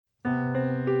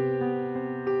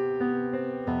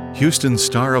Houston's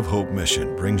Star of Hope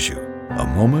mission brings you a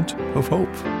moment of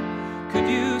hope. Could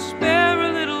you spare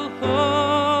a little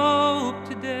hope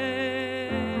today?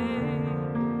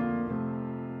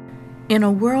 In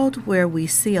a world where we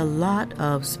see a lot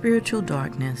of spiritual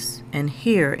darkness and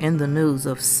hear in the news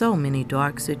of so many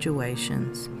dark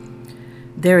situations,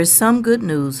 there is some good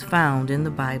news found in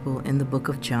the Bible in the book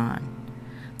of John.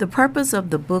 The purpose of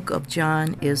the book of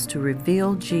John is to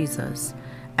reveal Jesus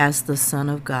as the Son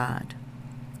of God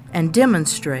and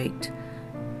demonstrate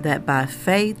that by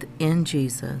faith in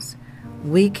Jesus,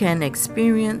 we can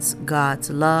experience God's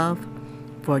love,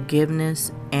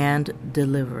 forgiveness, and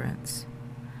deliverance.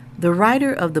 The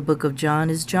writer of the book of John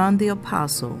is John the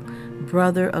Apostle,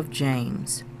 brother of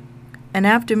James. And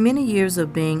after many years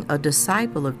of being a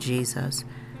disciple of Jesus,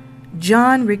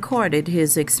 John recorded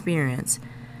his experience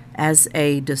as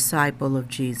a disciple of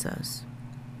Jesus.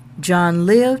 John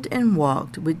lived and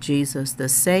walked with Jesus, the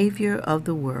Savior of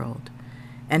the world,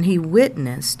 and he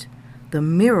witnessed the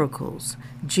miracles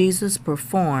Jesus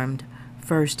performed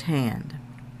firsthand.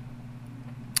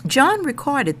 John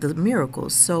recorded the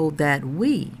miracles so that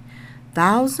we,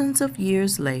 thousands of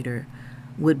years later,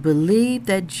 would believe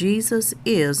that Jesus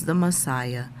is the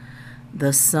Messiah,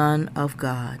 the Son of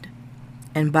God.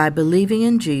 And by believing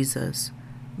in Jesus,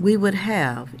 we would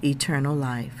have eternal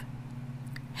life.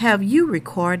 Have you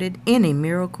recorded any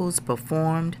miracles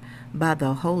performed by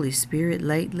the Holy Spirit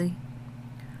lately?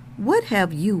 What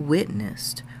have you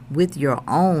witnessed with your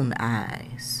own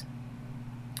eyes?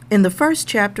 In the first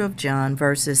chapter of John,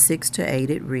 verses 6 to 8,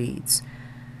 it reads,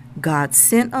 God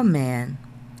sent a man,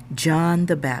 John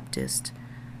the Baptist,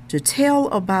 to tell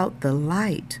about the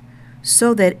light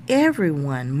so that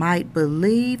everyone might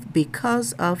believe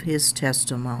because of his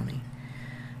testimony.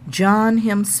 John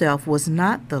himself was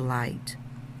not the light.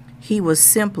 He was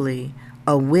simply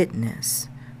a witness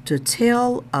to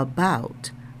tell about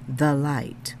the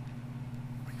light.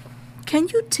 Can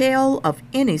you tell of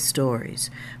any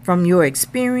stories from your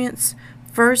experience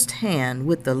firsthand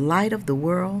with the light of the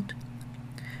world?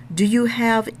 Do you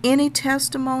have any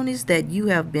testimonies that you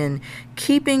have been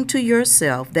keeping to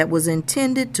yourself that was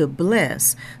intended to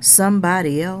bless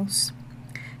somebody else?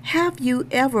 Have you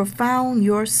ever found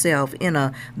yourself in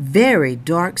a very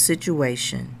dark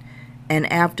situation, and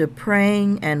after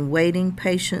praying and waiting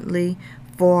patiently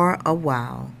for a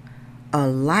while, a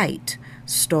light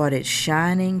started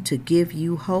shining to give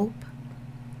you hope?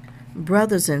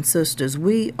 Brothers and sisters,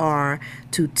 we are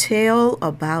to tell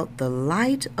about the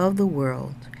light of the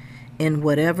world in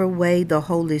whatever way the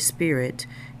Holy Spirit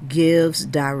gives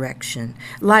direction.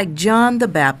 Like John the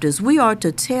Baptist, we are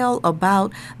to tell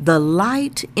about the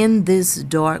light in this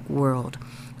dark world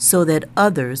so that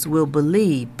others will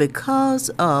believe because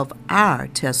of our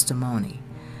testimony.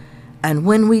 And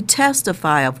when we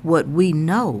testify of what we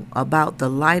know about the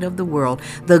light of the world,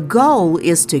 the goal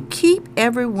is to keep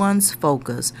everyone's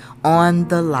focus on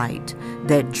the light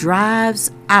that drives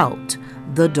out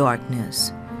the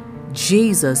darkness.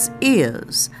 Jesus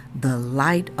is the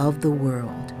light of the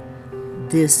world.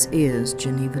 This is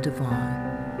Geneva Devon.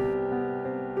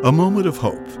 A Moment of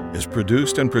Hope is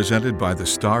produced and presented by the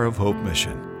Star of Hope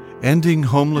mission, ending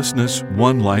homelessness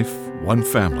one life, one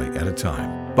family at a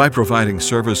time, by providing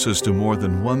services to more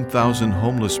than 1,000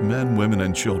 homeless men, women,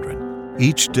 and children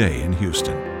each day in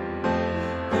Houston.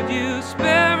 Could you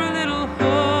spare a little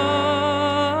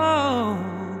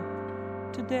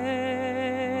hope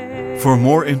today? For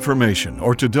more information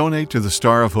or to donate to the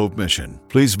Star of Hope mission,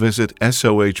 please visit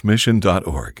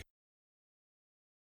sohmission.org.